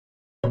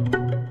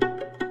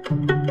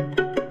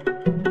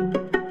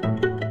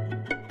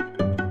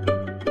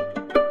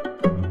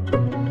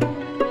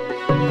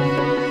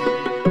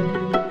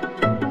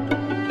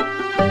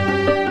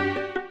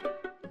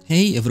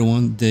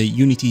the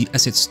Unity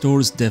Asset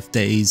Store's Dev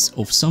Days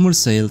of Summer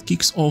Sale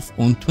kicks off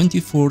on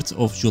 24th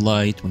of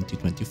July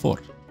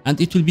 2024,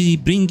 and it will be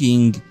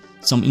bringing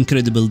some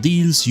incredible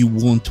deals you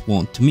won't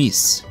want to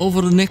miss. Over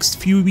the next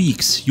few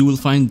weeks, you will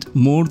find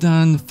more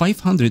than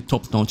 500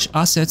 top-notch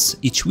assets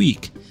each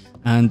week,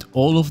 and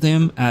all of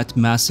them at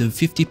massive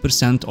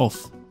 50%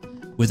 off.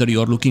 Whether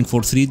you are looking for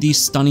 3D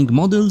stunning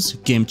models,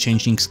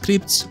 game-changing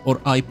scripts,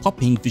 or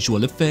eye-popping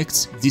visual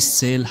effects, this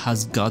sale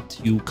has got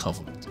you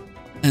covered.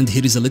 And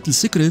here is a little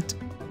secret.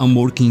 I'm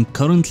working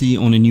currently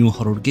on a new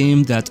horror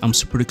game that I'm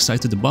super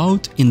excited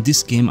about. In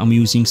this game, I'm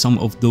using some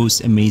of those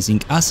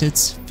amazing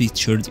assets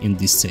featured in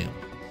this sale.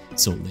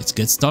 So let's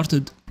get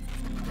started.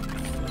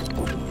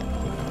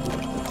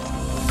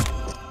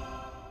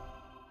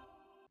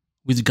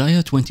 With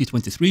Gaia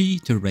 2023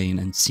 Terrain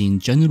and Scene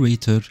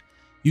Generator,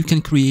 you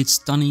can create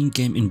stunning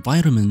game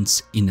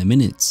environments in a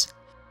minute.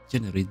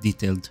 Generate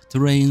detailed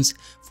terrains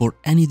for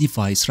any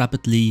device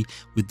rapidly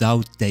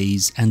without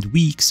days and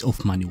weeks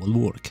of manual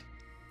work.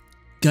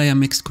 Gaia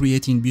makes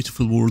creating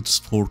beautiful worlds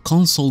for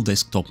console,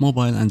 desktop,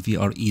 mobile and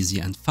VR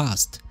easy and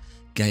fast.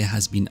 Gaia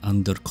has been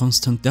under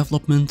constant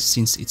development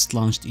since it's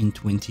launched in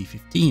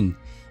 2015,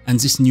 and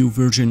this new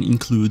version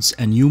includes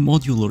a new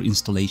modular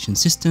installation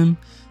system,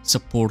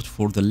 support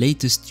for the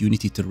latest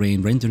Unity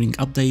terrain rendering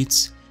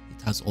updates.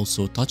 It has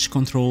also touch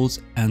controls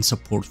and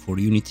support for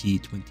Unity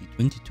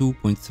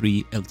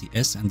 2022.3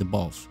 LTS and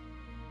above.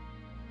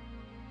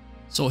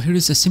 So here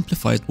is a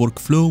simplified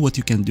workflow what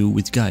you can do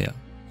with Gaia.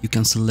 You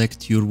can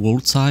select your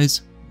world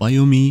size,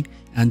 biome,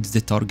 and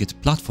the target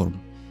platform.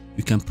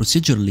 You can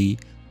procedurally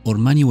or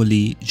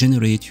manually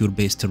generate your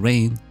base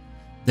terrain.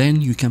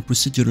 Then you can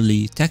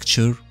procedurally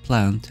texture,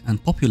 plant,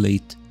 and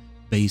populate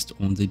based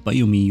on the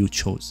biome you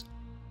chose.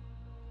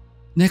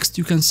 Next,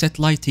 you can set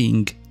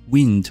lighting,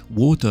 wind,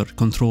 water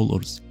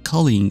controllers,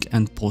 culling,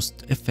 and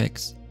post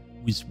effects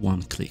with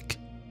one click.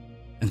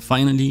 And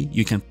finally,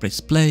 you can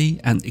press play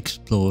and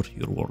explore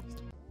your world.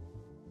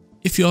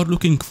 If you are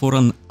looking for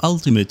an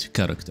ultimate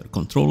character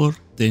controller,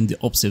 then the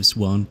Obsessives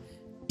one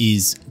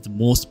is the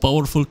most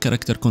powerful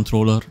character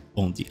controller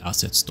on the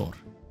Asset Store.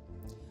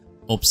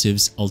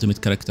 Obsessives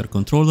Ultimate Character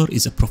Controller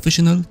is a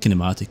professional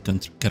kinematic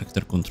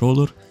character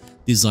controller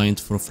designed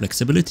for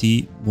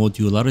flexibility,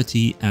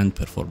 modularity, and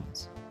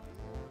performance.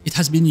 It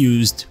has been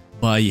used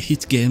by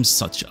hit games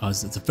such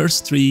as The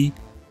First 3,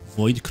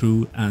 Void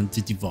Crew, and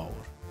The Devour.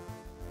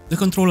 The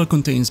controller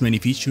contains many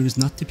features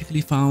not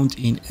typically found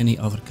in any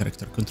other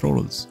character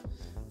controllers,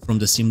 from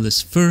the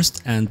seamless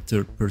first and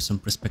third-person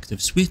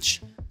perspective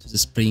switch to the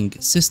spring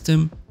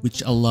system,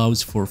 which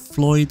allows for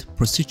fluid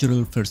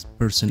procedural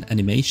first-person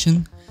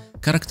animation.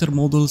 Character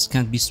models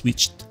can be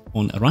switched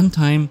on a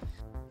runtime.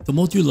 The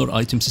modular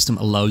item system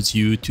allows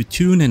you to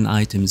tune an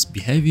item's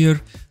behavior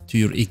to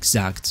your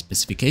exact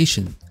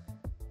specification.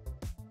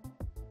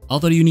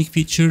 Other unique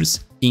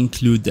features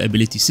include the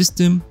ability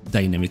system,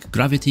 dynamic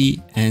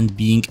gravity, and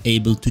being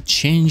able to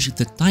change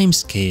the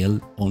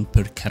timescale on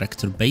per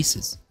character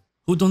basis.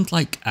 Who don't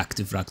like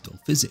active ragdoll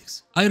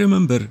physics? I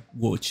remember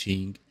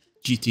watching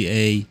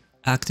GTA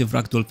active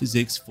ragdoll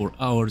physics for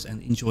hours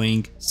and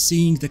enjoying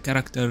seeing the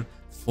character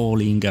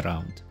falling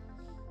around.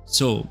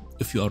 So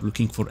if you are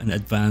looking for an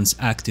advanced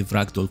active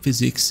ragdoll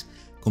physics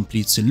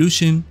complete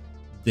solution,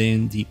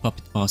 then the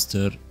Puppet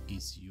Master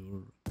is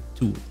your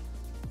tool.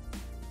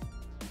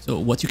 So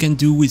what you can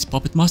do with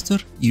Puppet Master,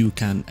 you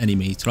can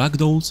animate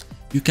ragdolls,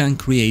 you can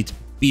create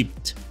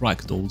beeped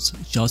ragdolls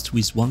just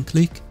with one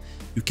click,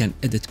 you can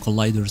edit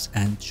colliders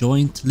and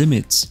joint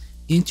limits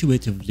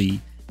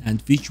intuitively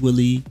and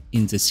visually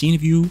in the scene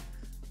view.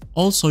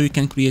 Also, you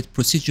can create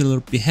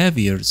procedural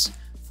behaviors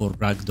for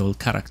ragdoll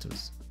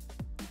characters.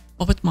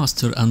 Puppet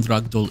Master and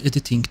ragdoll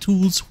editing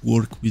tools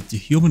work with the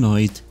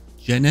humanoid,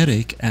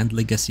 generic, and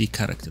legacy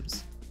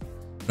characters.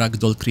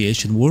 Ragdoll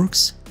creation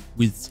works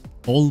with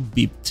all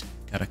beeped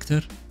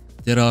character.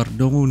 There are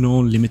no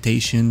known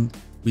limitation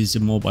with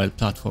the mobile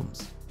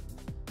platforms.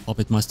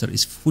 Puppet Master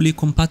is fully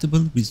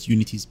compatible with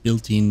Unity's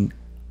built-in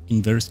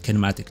inverse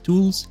kinematic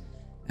tools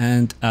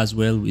and as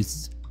well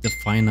with the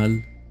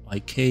final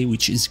IK,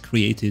 which is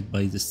created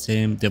by the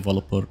same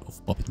developer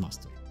of Puppet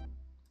Master.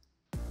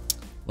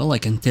 Well, I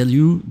can tell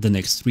you the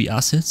next 3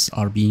 assets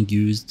are being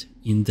used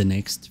in the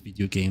next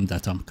video game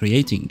that I'm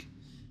creating.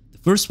 The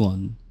first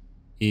one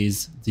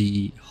is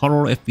the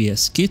Horror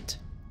FPS Kit.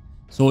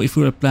 So if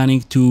we're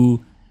planning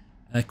to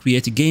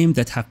create a game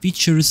that have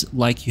features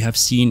like you have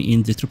seen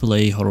in the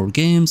AAA horror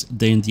games,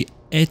 then the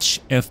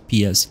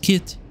FPS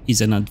Kit is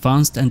an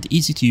advanced and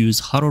easy to use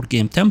horror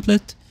game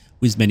template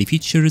with many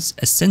features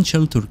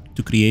essential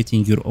to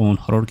creating your own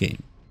horror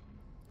game.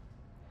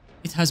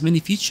 It has many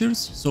features.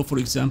 So for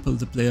example,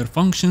 the player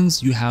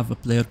functions, you have a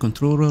player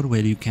controller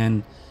where you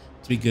can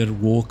trigger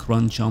walk,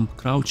 run, jump,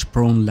 crouch,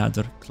 prone,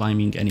 ladder,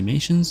 climbing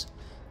animations.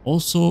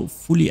 Also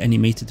fully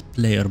animated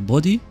player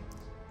body,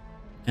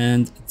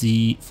 and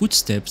the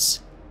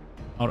footsteps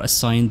are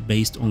assigned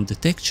based on the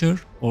texture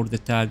or the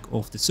tag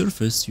of the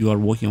surface you are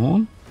walking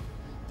on.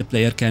 The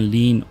player can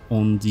lean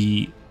on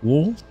the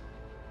wall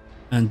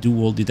and do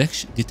wall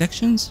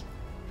detections.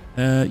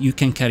 You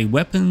can carry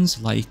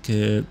weapons like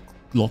a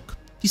Glock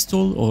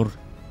pistol or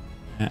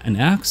an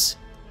axe.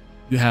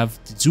 You have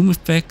the zoom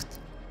effect,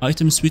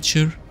 item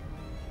switcher,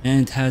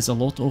 and has a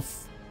lot of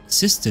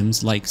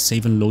systems like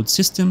save and load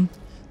system,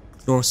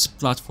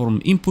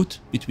 cross-platform input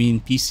between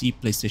PC,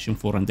 PlayStation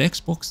 4 and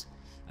Xbox,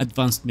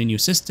 advanced menu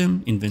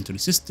system, inventory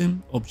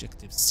system,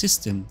 objective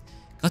system,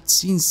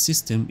 cutscenes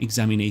system,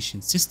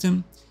 examination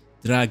system,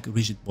 drag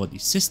rigid body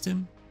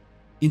system,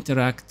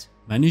 interact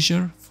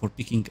manager for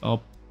picking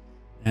up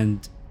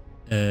and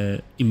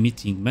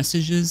emitting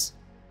messages,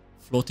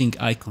 floating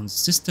icons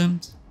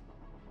systems,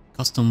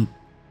 custom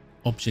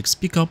objects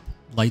pickup,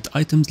 light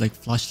items like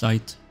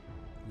flashlight,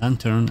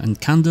 lantern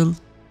and candle,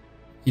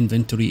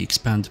 inventory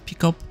expand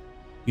pickup.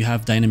 You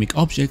have dynamic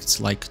objects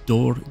like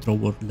door,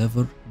 drawer,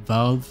 lever,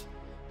 valve,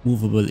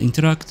 movable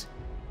interact.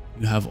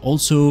 You have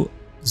also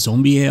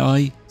zombie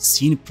AI,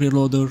 scene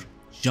preloader,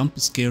 jump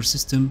scare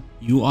system,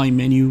 UI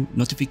menu,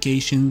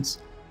 notifications,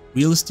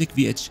 realistic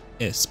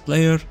VHS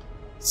player,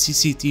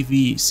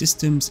 CCTV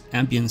systems,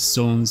 ambience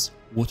zones,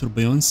 water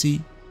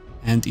buoyancy,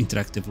 and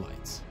interactive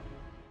lights.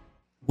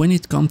 When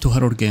it comes to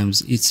horror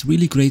games, it's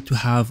really great to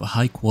have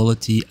high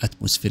quality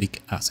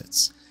atmospheric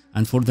assets.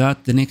 And for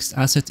that, the next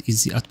asset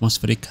is the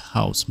atmospheric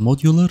house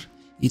modular.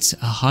 It's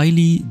a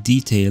highly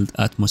detailed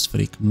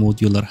atmospheric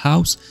modular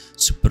house,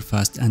 super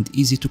fast and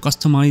easy to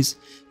customize.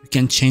 You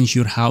can change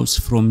your house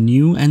from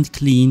new and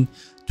clean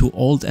to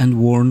old and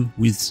worn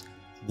with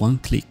one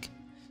click.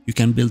 You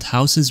can build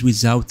houses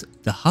without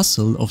the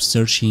hassle of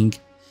searching,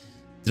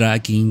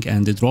 dragging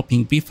and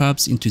dropping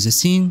prefabs into the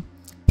scene.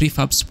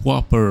 Prefab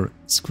swapper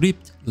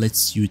script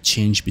lets you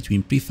change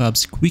between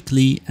prefabs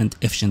quickly and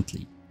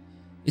efficiently.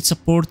 It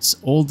supports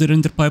all the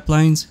render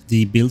pipelines,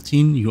 the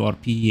built-in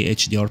URP,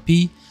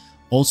 HDRP.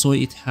 Also,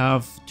 it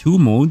have two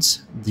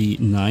modes, the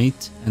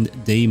night and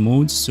day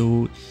modes,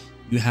 so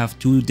you have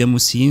two demo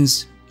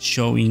scenes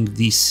showing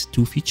these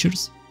two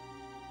features.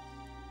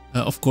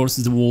 Of course,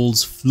 the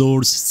walls,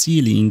 floors,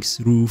 ceilings,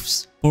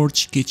 roofs,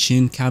 porch,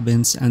 kitchen,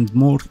 cabins and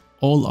more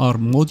all are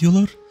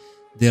modular.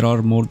 There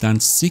are more than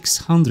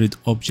 600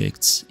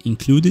 objects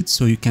included,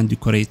 so you can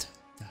decorate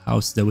the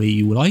house the way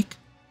you like.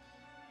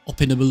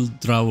 Openable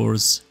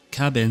drawers,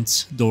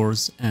 cabins,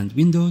 doors and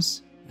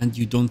windows, and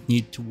you don't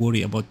need to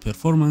worry about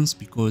performance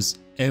because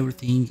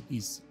everything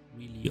is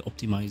really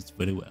optimized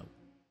very well.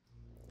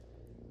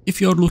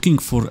 If you're looking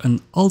for an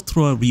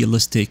ultra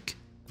realistic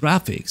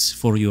graphics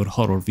for your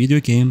horror video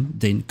game,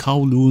 then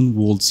KOWLOON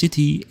Walled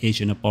City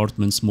Asian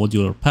Apartments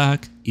Modular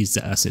Pack is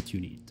the asset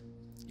you need.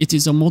 It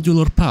is a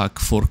modular pack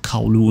for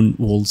KOWLOON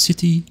Walled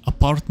City,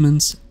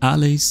 apartments,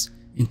 alleys,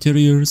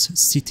 interiors,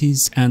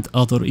 cities and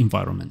other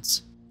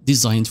environments.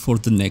 Designed for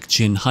the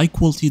next-gen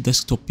high-quality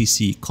desktop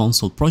PC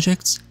console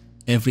projects,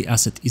 every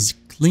asset is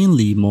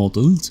cleanly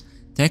modeled,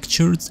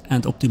 textured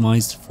and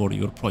optimized for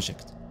your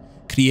project.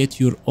 Create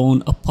your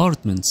own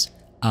apartments,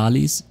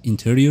 alleys,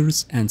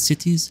 interiors and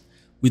cities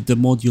with the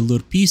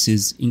modular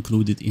pieces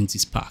included in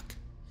this pack.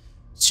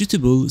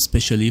 Suitable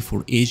especially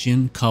for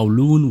Asian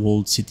KOWLOON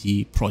Walled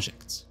City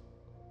projects.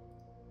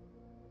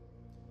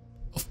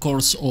 Of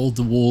course, all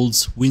the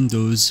walls,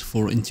 windows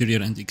for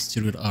interior and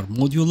exterior are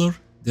modular.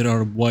 There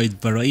are a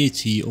wide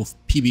variety of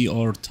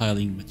PBR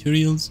tiling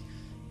materials.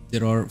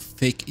 There are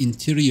fake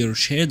interior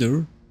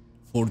shader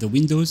for the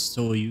windows,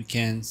 so you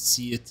can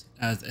see it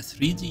as a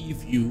 3D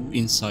view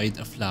inside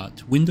a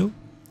flat window.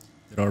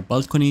 There are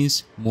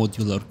balconies,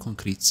 modular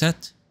concrete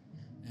set,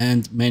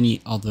 and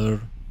many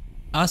other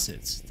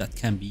assets that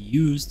can be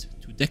used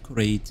to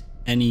decorate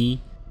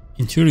any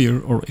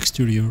interior or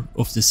exterior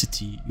of the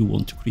city you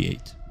want to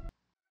create.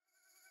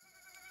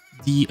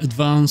 The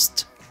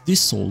advanced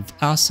Dissolve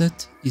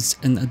asset is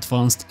an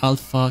advanced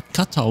alpha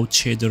cutout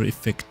shader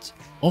effect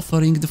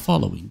offering the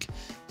following: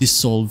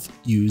 dissolve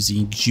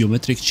using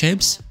geometric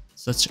shapes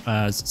such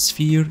as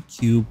sphere,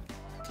 cube,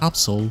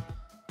 capsule,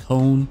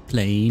 cone,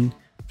 plane,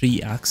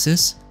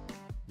 3-axis,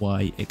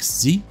 Y, X,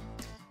 Z,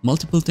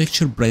 multiple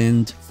texture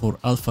blend for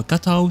alpha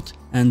cutout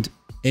and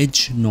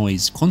edge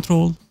noise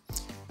control,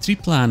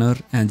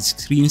 triplanar and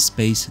screen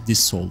space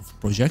dissolve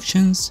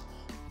projections,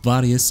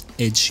 various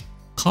edge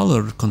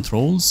color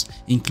controls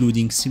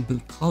including simple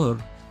color,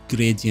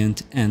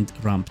 gradient and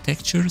ramp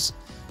textures,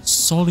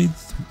 solid,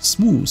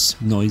 smooth,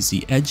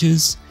 noisy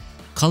edges.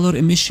 Color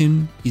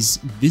emission is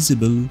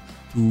visible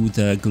to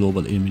the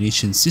global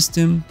illumination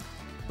system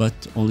but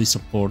only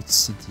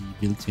supports the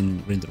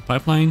built-in render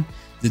pipeline.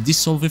 The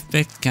dissolve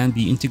effect can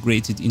be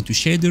integrated into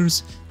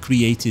shaders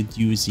created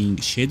using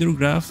shader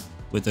graph,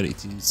 whether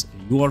it is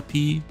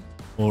URP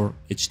or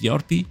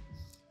HDRP,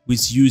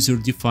 with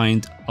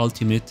user-defined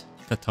ultimate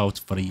cutout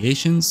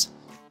variations.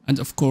 And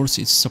of course,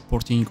 it's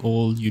supporting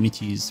all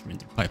Unity's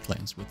render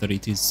pipelines, whether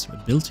it is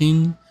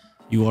built-in,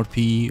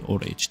 URP or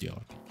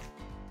HDRP.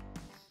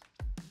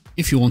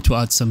 If you want to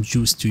add some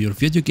juice to your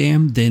video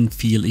game, then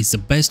Feel is the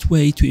best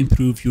way to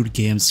improve your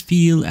game's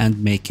feel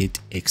and make it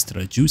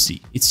extra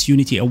juicy. It's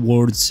Unity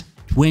Awards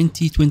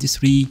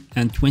 2023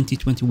 and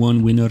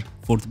 2021 winner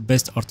for the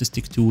best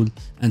artistic tool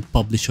and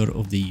publisher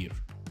of the year.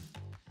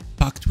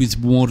 packed with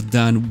more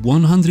than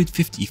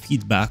 150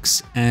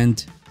 feedbacks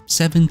and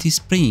 70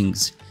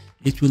 springs.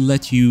 It will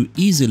let you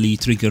easily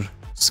trigger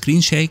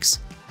screen shakes,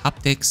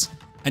 haptics,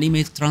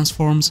 animate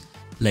transforms,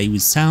 play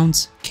with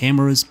sounds,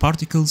 cameras,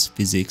 particles,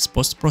 physics,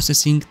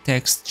 post-processing,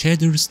 text,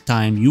 shaders,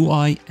 time,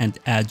 UI, and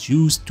add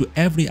juice to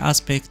every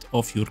aspect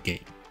of your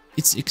game.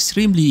 It's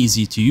extremely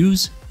easy to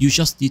use. You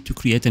just need to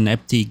create an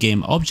empty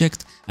game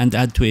object and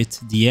add to it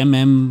the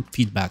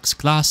feedbacks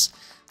class.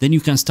 Then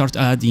you can start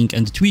adding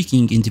and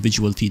tweaking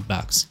individual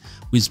feedbacks.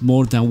 With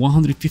more than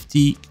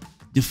 150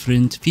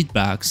 different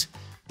feedbacks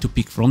to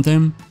pick from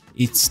them,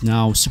 it's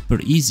now super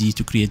easy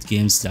to create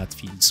games that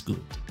feels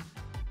good.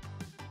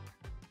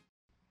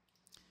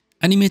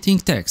 Animating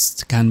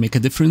text can make a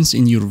difference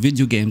in your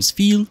video game's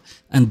feel,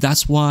 and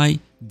that's why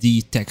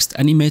the text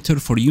animator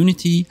for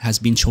Unity has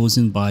been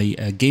chosen by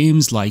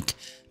games like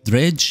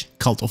Dredge,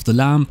 Cult of the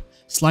Lamb,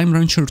 Slime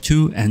Rancher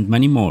 2, and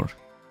many more.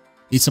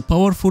 It's a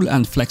powerful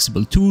and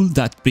flexible tool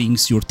that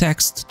brings your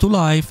text to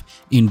life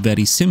in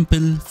very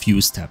simple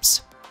few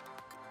steps.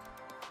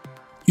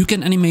 You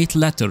can animate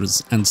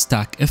letters and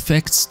stack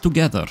effects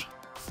together,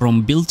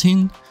 from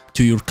built-in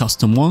to your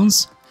custom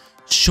ones,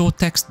 show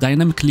text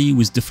dynamically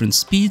with different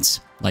speeds,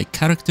 like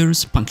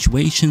characters,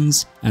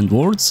 punctuations, and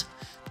words,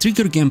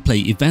 trigger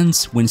gameplay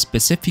events when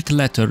specific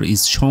letter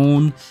is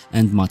shown,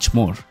 and much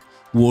more.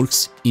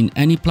 Works in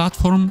any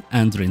platform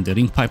and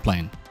rendering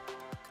pipeline.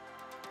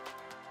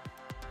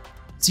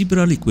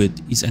 Zibra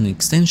Liquid is an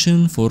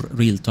extension for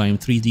real-time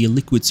 3D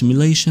liquid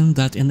simulation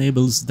that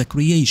enables the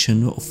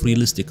creation of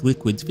realistic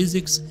liquid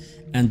physics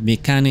and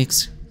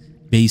mechanics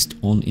based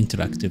on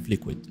interactive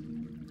liquid.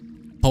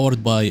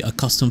 Powered by a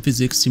custom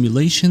physics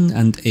simulation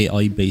and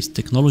AI-based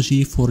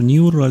technology for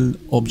neural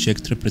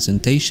object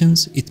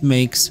representations, it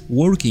makes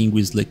working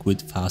with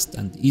liquid fast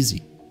and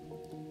easy.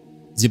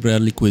 Zibra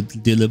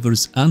Liquid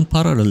delivers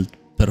unparalleled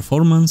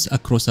performance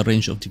across a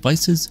range of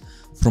devices,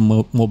 from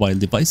mobile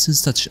devices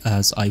such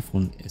as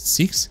iPhone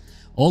S6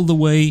 all the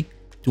way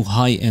to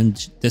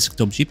high-end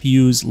desktop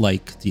GPUs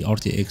like the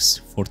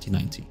RTX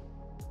 4090.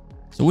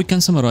 So we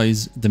can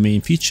summarize the main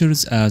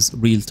features as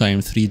real-time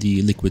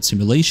 3D liquid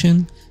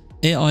simulation,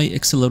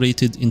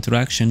 AI-accelerated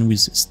interaction with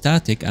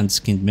static and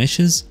skinned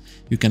meshes.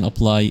 You can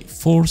apply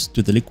force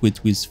to the liquid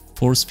with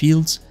force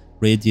fields,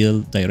 radial,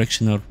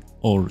 directional,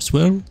 or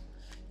swirl.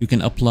 You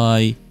can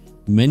apply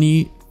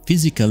many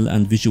physical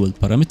and visual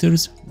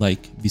parameters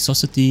like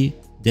viscosity,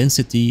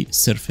 density,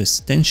 surface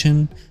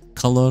tension,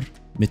 color,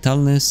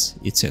 metalness,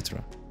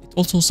 etc. It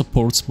also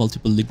supports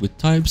multiple liquid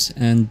types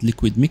and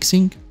liquid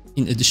mixing,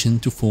 in addition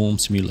to foam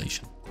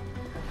simulation.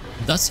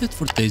 That's it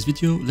for today's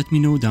video. Let me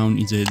know down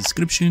in the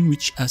description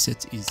which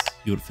asset is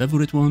your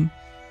favorite one,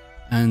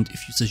 and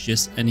if you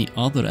suggest any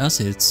other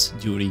assets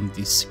during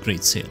this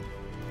great sale.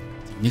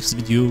 The next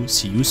video,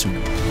 see you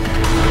soon.